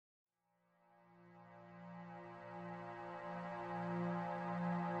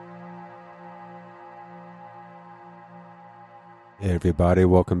Hey everybody,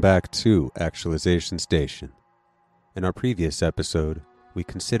 welcome back to Actualization Station. In our previous episode, we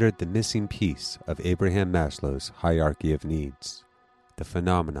considered the missing piece of Abraham Maslow's hierarchy of needs, the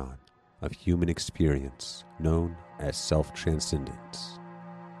phenomenon of human experience known as self-transcendence.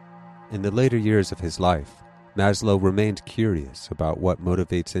 In the later years of his life, Maslow remained curious about what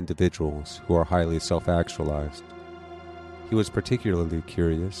motivates individuals who are highly self-actualized. He was particularly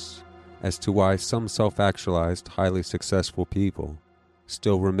curious as to why some self-actualized, highly successful people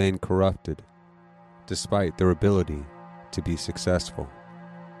still remain corrupted, despite their ability to be successful.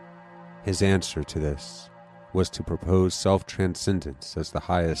 His answer to this was to propose self-transcendence as the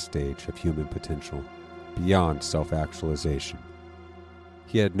highest stage of human potential, beyond self-actualization.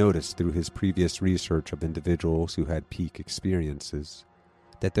 He had noticed through his previous research of individuals who had peak experiences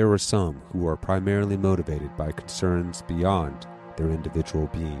that there were some who were primarily motivated by concerns beyond their individual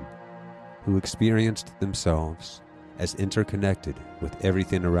being, who experienced themselves as interconnected with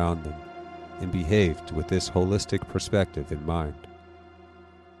everything around them and behaved with this holistic perspective in mind.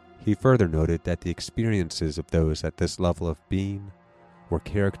 He further noted that the experiences of those at this level of being were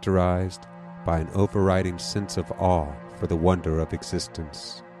characterized by an overriding sense of awe for the wonder of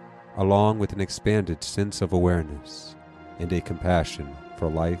existence, along with an expanded sense of awareness and a compassion for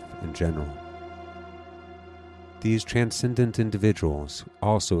life in general. These transcendent individuals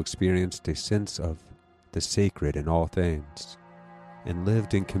also experienced a sense of the sacred in all things, and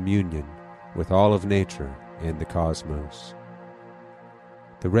lived in communion with all of nature and the cosmos.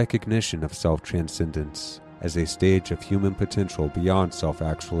 The recognition of self-transcendence as a stage of human potential beyond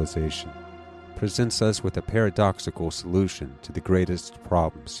self-actualization presents us with a paradoxical solution to the greatest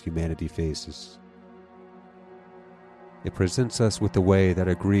problems humanity faces. It presents us with a way that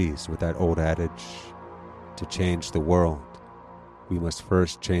agrees with that old adage, to change the world, we must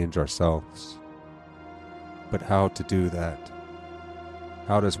first change ourselves. But how to do that?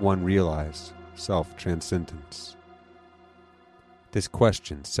 How does one realize self-transcendence? This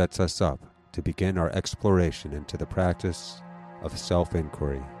question sets us up to begin our exploration into the practice of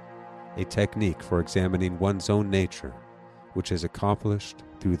self-inquiry, a technique for examining one's own nature, which is accomplished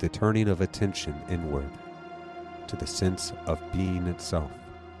through the turning of attention inward to the sense of being itself.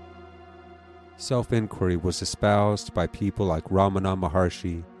 Self-inquiry was espoused by people like Ramana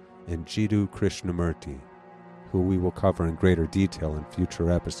Maharshi and Jiddu Krishnamurti, who we will cover in greater detail in future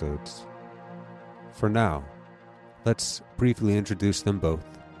episodes. For now, let's briefly introduce them both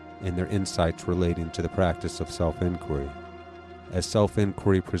and their insights relating to the practice of self-inquiry, as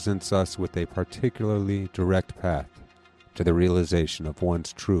self-inquiry presents us with a particularly direct path to the realization of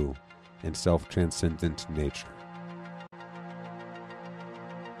one's true and self-transcendent nature.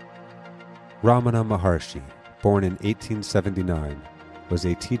 Ramana Maharshi, born in 1879, was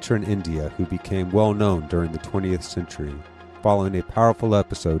a teacher in India who became well known during the 20th century following a powerful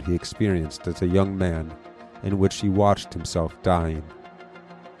episode he experienced as a young man in which he watched himself dying.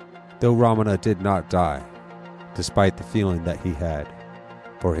 Though Ramana did not die, despite the feeling that he had,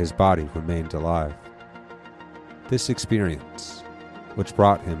 for his body remained alive. This experience, which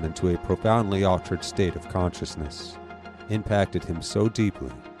brought him into a profoundly altered state of consciousness, impacted him so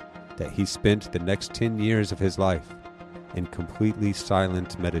deeply that he spent the next 10 years of his life in completely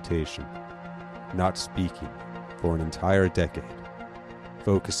silent meditation, not speaking for an entire decade,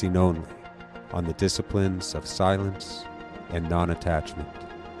 focusing only on the disciplines of silence and non-attachment.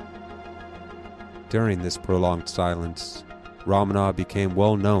 During this prolonged silence, Ramana became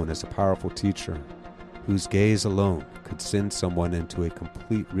well known as a powerful teacher whose gaze alone could send someone into a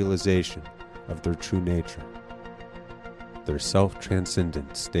complete realization of their true nature, their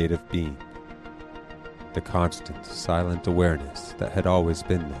self-transcendent state of being, the constant, silent awareness that had always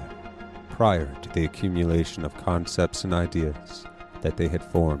been there, prior to the accumulation of concepts and ideas that they had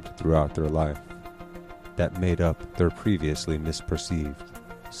formed throughout their life, that made up their previously misperceived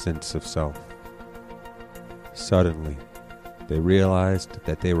sense of self. Suddenly, they realized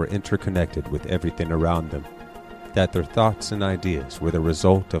that they were interconnected with everything around them, that their thoughts and ideas were the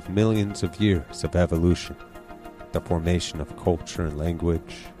result of millions of years of evolution, the formation of culture and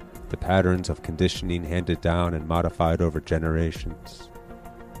language, the patterns of conditioning handed down and modified over generations,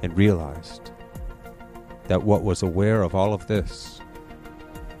 and realized that what was aware of all of this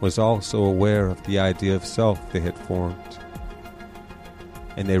was also aware of the idea of self they had formed.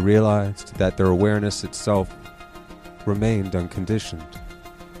 And they realized that their awareness itself remained unconditioned,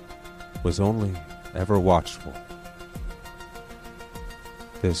 was only ever watchful.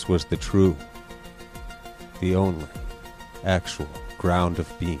 This was the true, the only, actual ground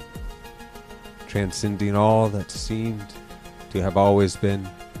of being, transcending all that seemed to have always been,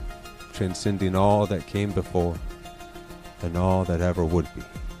 transcending all that came before, than all that ever would be.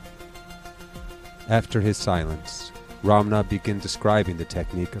 After his silence, Ramana began describing the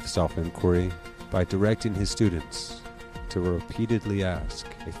technique of self-inquiry by directing his students to repeatedly ask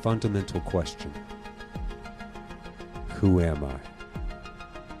a fundamental question: who am I?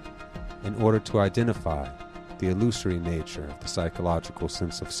 In order to identify the illusory nature of the psychological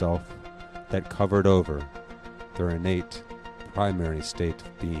sense of self that covered over their innate primary state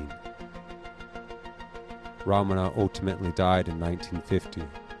of being. Ramana ultimately died in 1950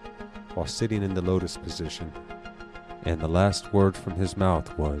 while sitting in the lotus position, and the last word from his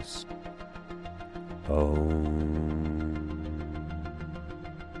mouth was Om,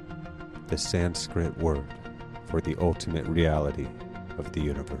 the Sanskrit word for the ultimate reality of the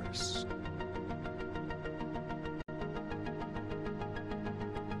universe.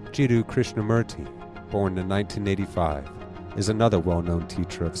 Jiddu Krishnamurti, born in 1985, is another well-known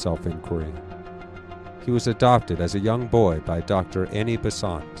teacher of self-inquiry. He was adopted as a young boy by Dr. Annie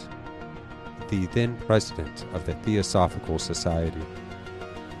Besant, the then president of the Theosophical Society.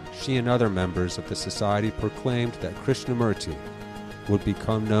 She and other members of the society proclaimed that Krishnamurti would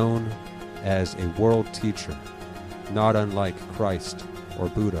become known as a world teacher, not unlike Christ or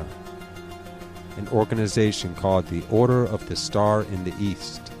Buddha. An organization called the Order of the Star in the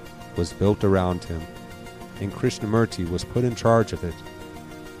East was built around him, and Krishnamurti was put in charge of it.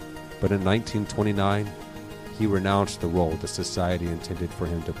 But in 1929, he renounced the role the society intended for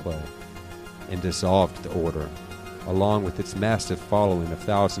him to play, and dissolved the order, along with its massive following of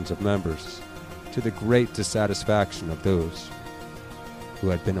thousands of members, to the great dissatisfaction of those who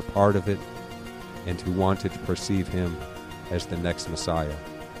had been a part of it and who wanted to perceive him as the next Messiah.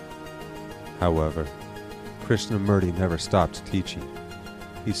 However, Krishnamurti never stopped teaching.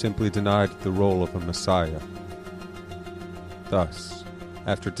 He simply denied the role of a Messiah. Thus,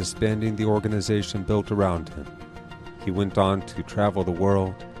 after disbanding the organization built around him, he went on to travel the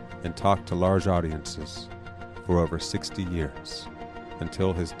world and talk to large audiences for over 60 years,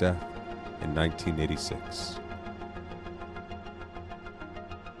 until his death in 1986.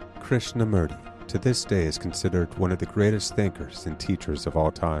 Krishnamurti, to this day, is considered one of the greatest thinkers and teachers of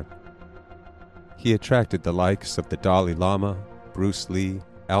all time. He attracted the likes of the Dalai Lama, Bruce Lee,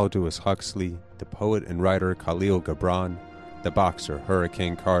 Aldous Huxley, the poet and writer Khalil Gibran, the boxer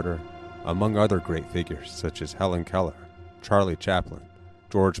Hurricane Carter, among other great figures such as Helen Keller, Charlie Chaplin,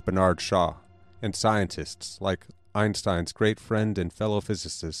 George Bernard Shaw, and scientists like Einstein's great friend and fellow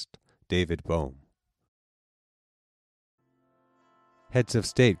physicist David Bohm. Heads of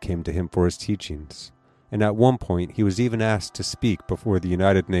state came to him for his teachings, and at one point he was even asked to speak before the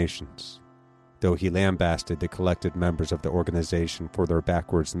United Nations, though he lambasted the collected members of the organization for their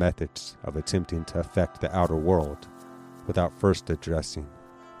backwards methods of attempting to affect the outer world without first addressing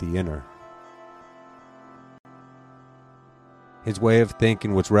the inner. His way of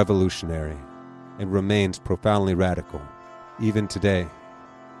thinking was revolutionary and remains profoundly radical, even today.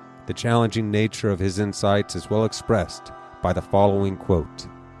 The challenging nature of his insights is well expressed by the following quote: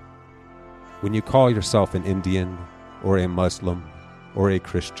 "When you call yourself an Indian, or a Muslim, or a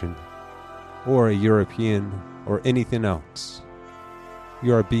Christian, or a European, or anything else,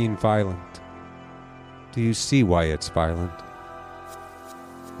 you are being violent. Do you see why it's violent?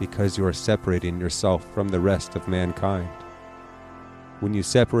 Because you are separating yourself from the rest of mankind. When you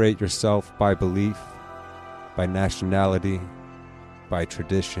separate yourself by belief, by nationality, by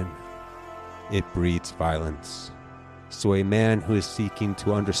tradition, it breeds violence. So a man who is seeking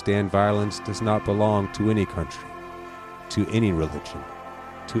to understand violence does not belong to any country, to any religion,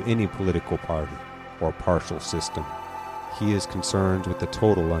 to any political party or partial system. He is concerned with the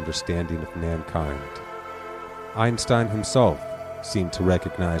total understanding of mankind." Einstein himself seemed to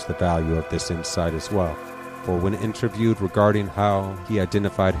recognize the value of this insight as well, for when interviewed regarding how he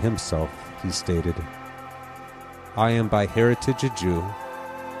identified himself, he stated, "I am by heritage a Jew,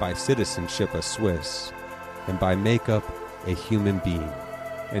 by citizenship a Swiss, and by makeup a human being,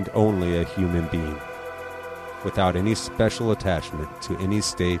 and only a human being, without any special attachment to any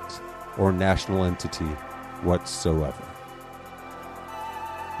state or national entity whatsoever."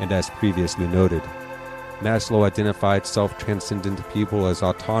 And as previously noted, Maslow identified self-transcendent people as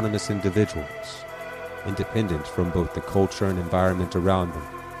autonomous individuals, independent from both the culture and environment around them.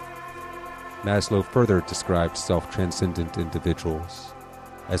 Maslow further described self-transcendent individuals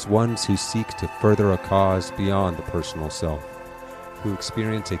as ones who seek to further a cause beyond the personal self, who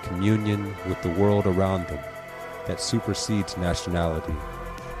experience a communion with the world around them that supersedes nationality,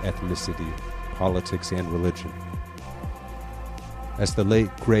 ethnicity, politics, and religion. As the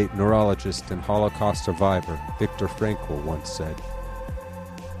late great neurologist and Holocaust survivor Viktor Frankl once said,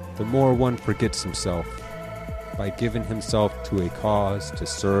 "The more one forgets himself, by giving himself to a cause to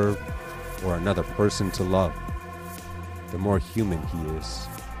serve or another person to love, the more human he is,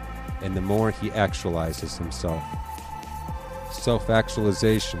 and the more he actualizes himself.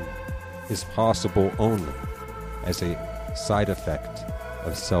 Self-actualization is possible only as a side effect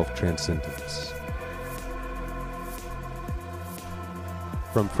of self-transcendence.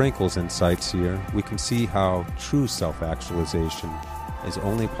 From Frankl's insights here, we can see how true self-actualization is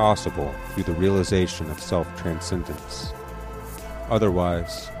only possible through the realization of self-transcendence.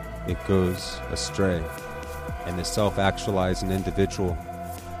 Otherwise, it goes astray, and the self-actualizing individual,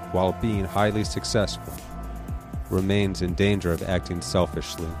 while being highly successful, remains in danger of acting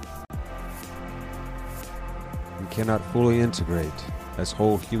selfishly. We cannot fully integrate as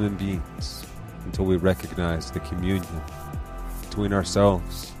whole human beings until we recognize the communion between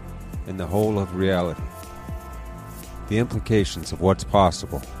ourselves and the whole of reality. The implications of what's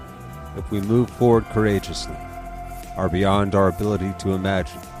possible, if we move forward courageously, are beyond our ability to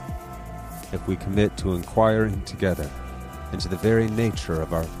imagine. If we commit to inquiring together into the very nature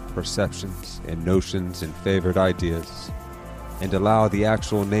of our perceptions and notions and favored ideas, and allow the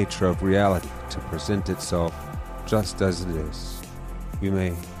actual nature of reality to present itself just as it is, we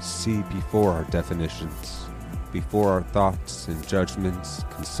may see before our definitions, before our thoughts and judgments,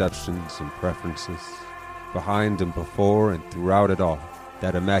 conceptions and preferences, behind and before and throughout it all,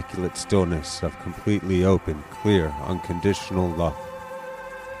 that immaculate stillness of completely open, clear, unconditional love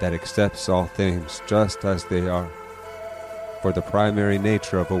that accepts all things just as they are. For the primary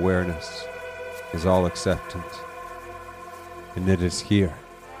nature of awareness is all acceptance, and it is here,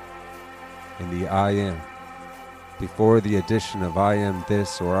 in the I am, before the addition of I am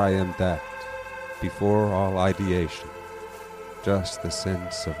this or I am that, before all ideation, just the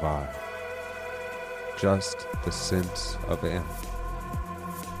sense of I, just the sense of am,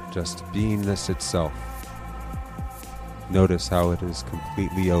 just beingness itself. Notice how it is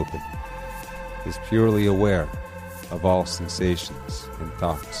completely open, is purely aware of all sensations and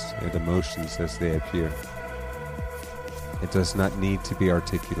thoughts and emotions as they appear. It does not need to be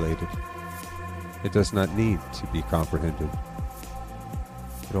articulated. It does not need to be comprehended.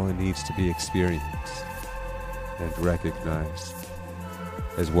 It only needs to be experienced and recognized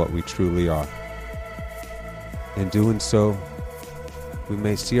as what we truly are. In doing so, we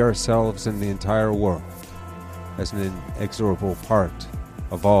may see ourselves in the entire world as an inexorable part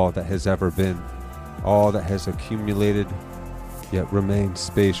of all that has ever been, all that has accumulated, yet remains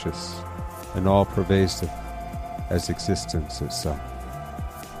spacious and all-pervasive as existence itself.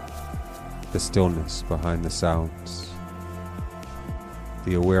 The stillness behind the sounds,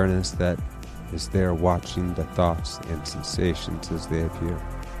 the awareness that is there watching the thoughts and sensations as they appear.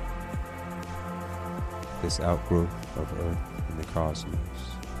 This outgrowth of Earth and the cosmos.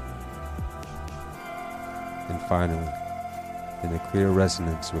 And finally, in a clear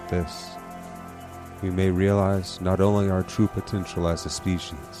resonance with this, we may realize not only our true potential as a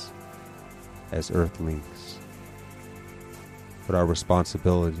species, as Earthlings, but our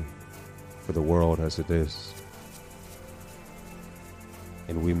responsibility for the world as it is.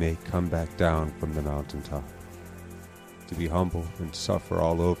 And we may come back down from the mountaintop to be humble and suffer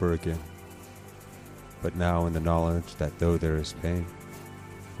all over again, but now in the knowledge that though there is pain,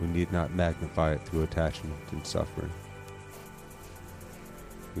 we need not magnify it through attachment and suffering.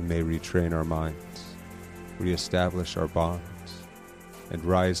 We may retrain our minds, reestablish our bonds, and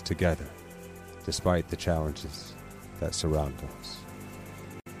rise together despite the challenges that surround us.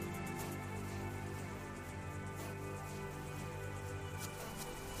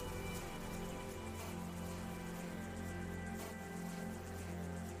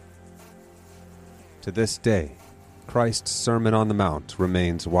 To this day, Christ's Sermon on the Mount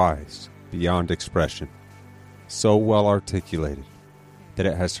remains wise beyond expression, so well articulated that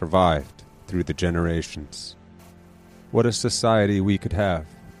it has survived through the generations. What a society we could have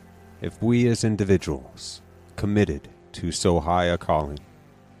if we as individuals committed to so high a calling.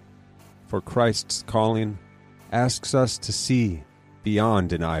 For Christ's calling asks us to see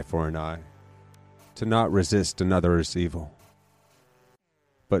beyond an eye for an eye, to not resist another's evil,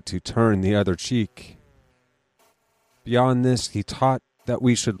 but to turn the other cheek. Beyond this, he taught that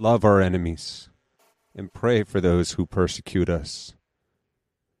we should love our enemies and pray for those who persecute us.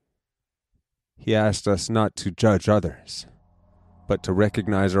 He asked us not to judge others, but to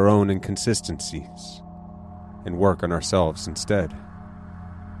recognize our own inconsistencies and work on ourselves instead.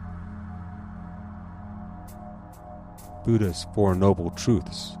 Buddha's Four Noble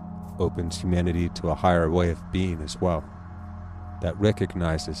Truths opens humanity to a higher way of being as well, that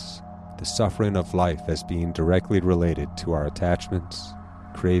recognizes the suffering of life as being directly related to our attachments,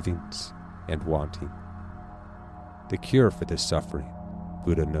 cravings, and wanting. The cure for this suffering,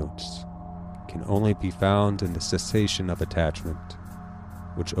 Buddha notes, can only be found in the cessation of attachment,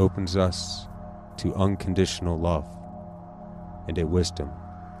 which opens us to unconditional love and a wisdom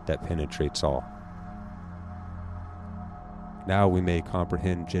that penetrates all. Now we may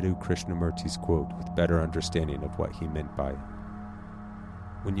comprehend Jiddu Krishnamurti's quote with better understanding of what he meant by it.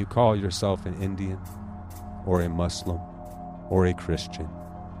 When you call yourself an Indian, or a Muslim, or a Christian,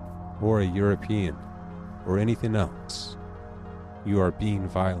 or a European, or anything else, you are being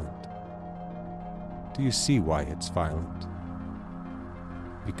violent. Do you see why it's violent?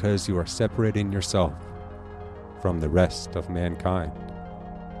 Because you are separating yourself from the rest of mankind.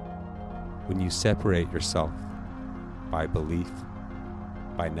 When you separate yourself by belief,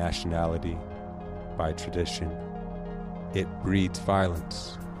 by nationality, by tradition, it breeds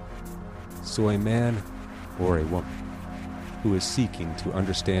violence. So a man or a woman who is seeking to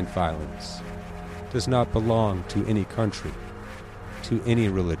understand violence does not belong to any country, to any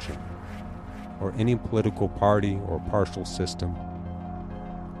religion, or any political party or partial system.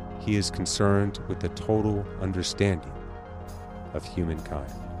 He is concerned with the total understanding of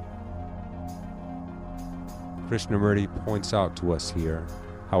humankind. Krishnamurti points out to us here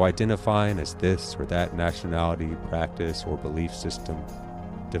how identifying as this or that nationality, practice, or belief system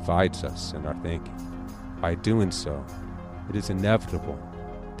divides us in our thinking. By doing so, it is inevitable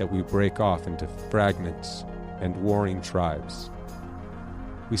that we break off into fragments and warring tribes.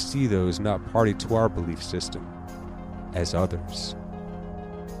 We see those not party to our belief system as others,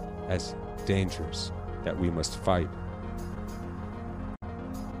 as dangers that we must fight.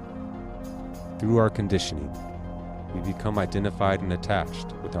 Through our conditioning, we become identified and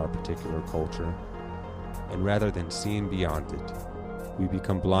attached with our particular culture, and rather than seeing beyond it, we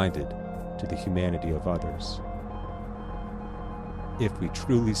become blinded to the humanity of others. If we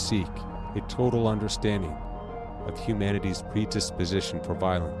truly seek a total understanding of humanity's predisposition for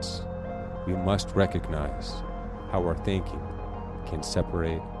violence, we must recognize how our thinking can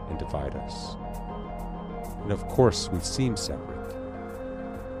separate and divide us. And of course, we seem separate,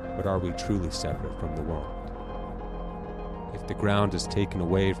 but are we truly separate from the world? If the ground is taken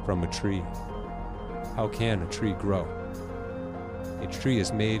away from a tree, how can a tree grow? A tree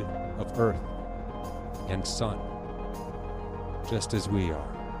is made of earth and sun, just as we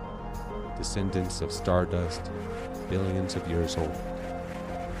are, descendants of stardust, billions of years old.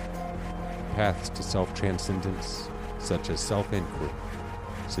 Paths to self-transcendence, such as self-inquiry,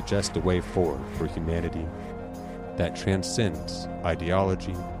 suggest a way forward for humanity that transcends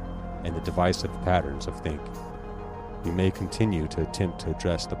ideology and the divisive patterns of thinking. We may continue to attempt to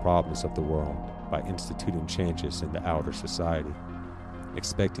address the problems of the world by instituting changes in the outer society,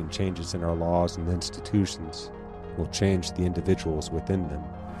 expecting changes in our laws and institutions will change the individuals within them.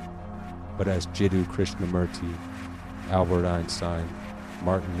 But as Jiddu Krishnamurti, Albert Einstein,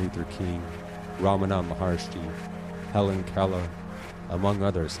 Martin Luther King, Ramana Maharshi, Helen Keller, among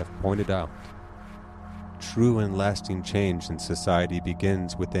others, have pointed out, true and lasting change in society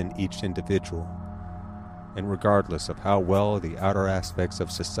begins within each individual. And regardless of how well the outer aspects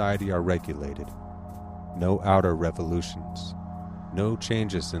of society are regulated, no outer revolutions, no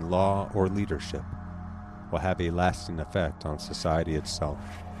changes in law or leadership will have a lasting effect on society itself.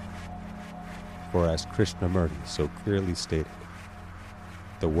 For as Krishnamurti so clearly stated,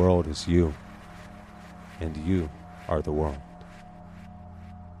 the world is you, and you are the world.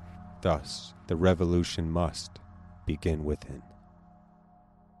 Thus, the revolution must begin within.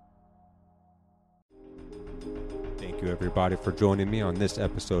 Thank you everybody for joining me on this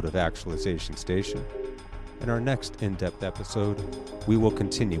episode of Actualization Station. In our next in-depth episode, we will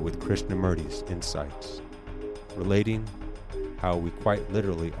continue with Krishnamurti's insights, relating how we quite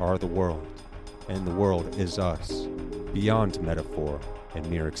literally are the world, and the world is us, beyond metaphor and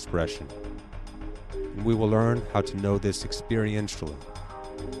mere expression. And we will learn how to know this experientially,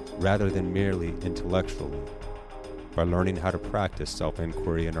 rather than merely intellectually, by learning how to practice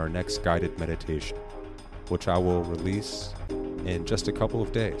self-inquiry in our next guided meditation, which I will release in just a couple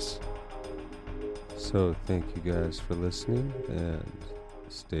of days. So thank you guys for listening, and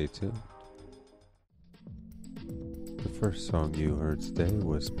stay tuned. The first song you heard today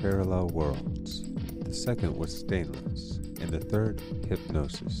was Parallel Worlds, the second was Stainless, and the third,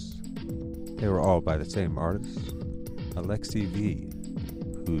 Hypnosis. They were all by the same artist, Alexi V,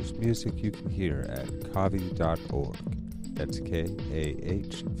 whose music you can hear at kahvi.org. That's KAHVI.org,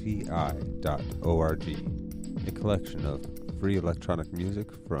 a collection of free electronic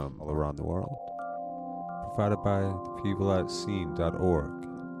music from all around the world, provided by the people at scene.org.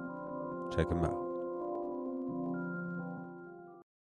 Check them out.